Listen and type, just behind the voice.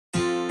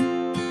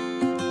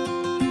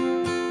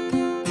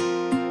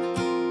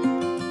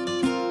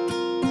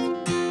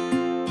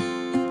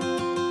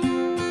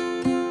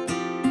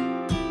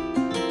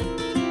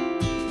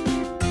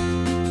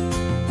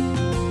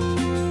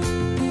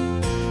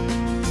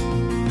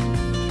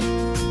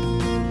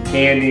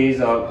candies,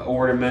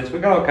 ornaments. We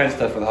got all kinds of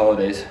stuff for the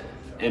holidays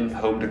and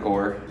home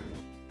decor.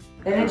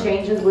 And it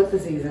changes with the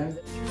seasons.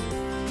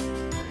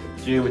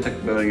 June, we took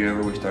the building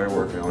over, we started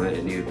working on it.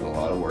 It needed a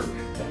lot of work.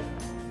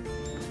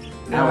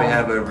 Now we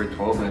have over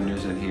 12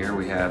 vendors in here.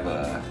 We have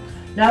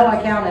No,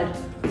 I counted.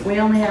 We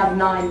only have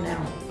 9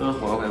 now. oh,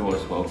 well, it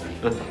was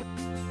 12.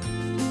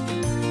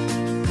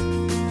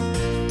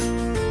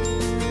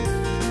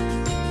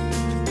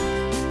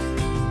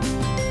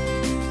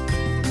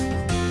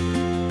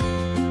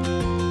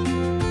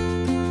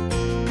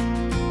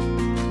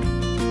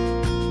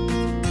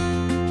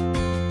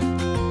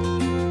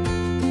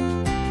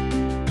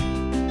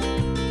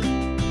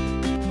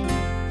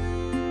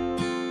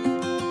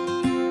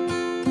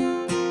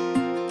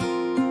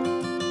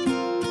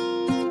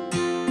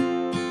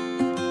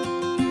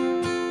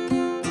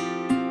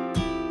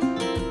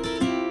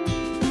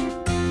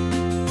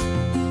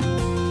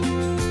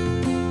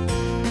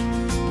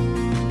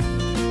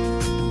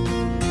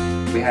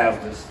 We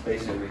have this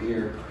space over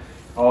here,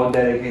 all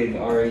dedicated to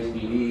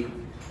RHDD.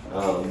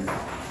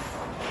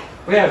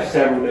 We have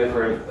several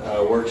different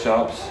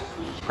workshops.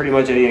 Pretty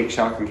much any in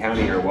Coshocton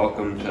County are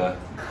welcome to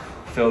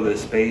fill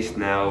this space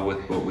now with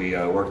what we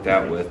worked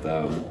out with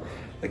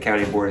the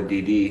County Board of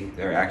DD.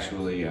 They're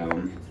actually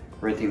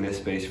renting this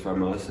space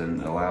from us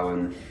and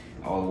allowing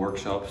all the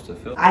workshops to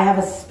fill. I have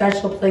a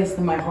special place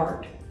in my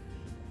heart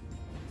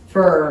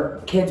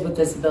for kids with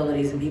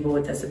disabilities and people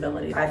with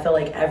disabilities. I feel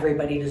like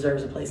everybody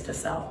deserves a place to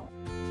sell.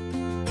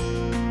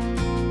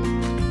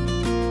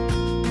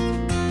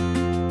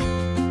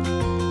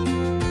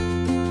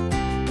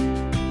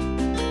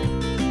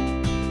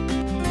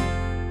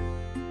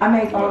 I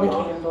make all the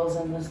candles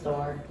in the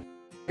store.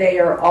 They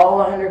are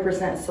all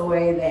 100%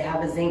 soy. They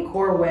have a zinc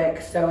core wick,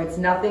 so it's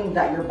nothing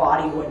that your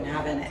body wouldn't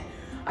have in it.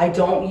 I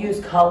don't use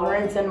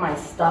colorants in my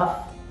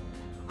stuff.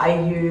 I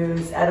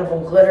use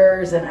edible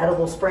glitters and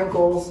edible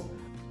sprinkles.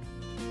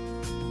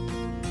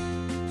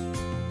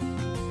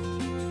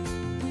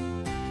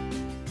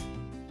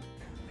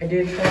 I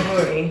do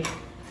potpourri.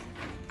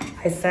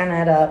 I scent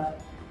it up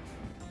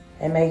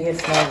and make it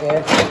smell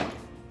good.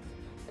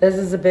 This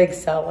is a big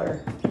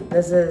seller.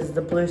 This is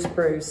the blue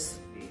spruce.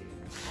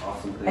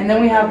 Awesome. And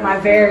then we have my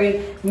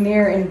very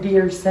near and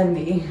dear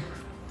Cindy.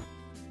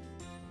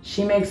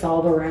 She makes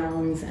all the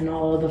rounds and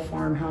all of the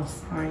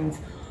farmhouse signs,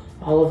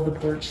 all of the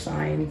porch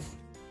signs.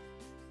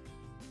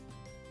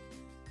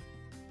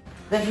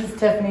 This is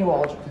Tiffany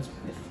Waldron's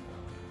booth.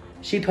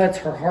 She puts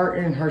her heart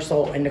and her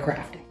soul into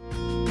crafting.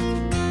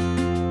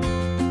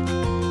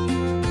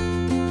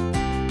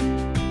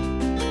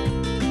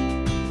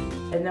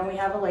 And then we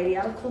have a lady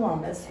out of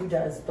Columbus who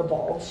does the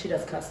bulbs. She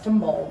does custom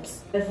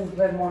bulbs. This has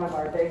been one of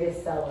our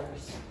biggest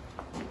sellers.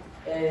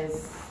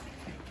 Is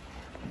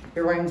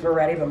your rings were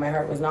ready, but my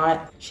heart was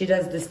not. She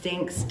does the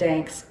stink,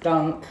 stank,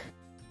 stunk.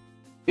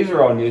 These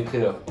are all new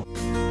too.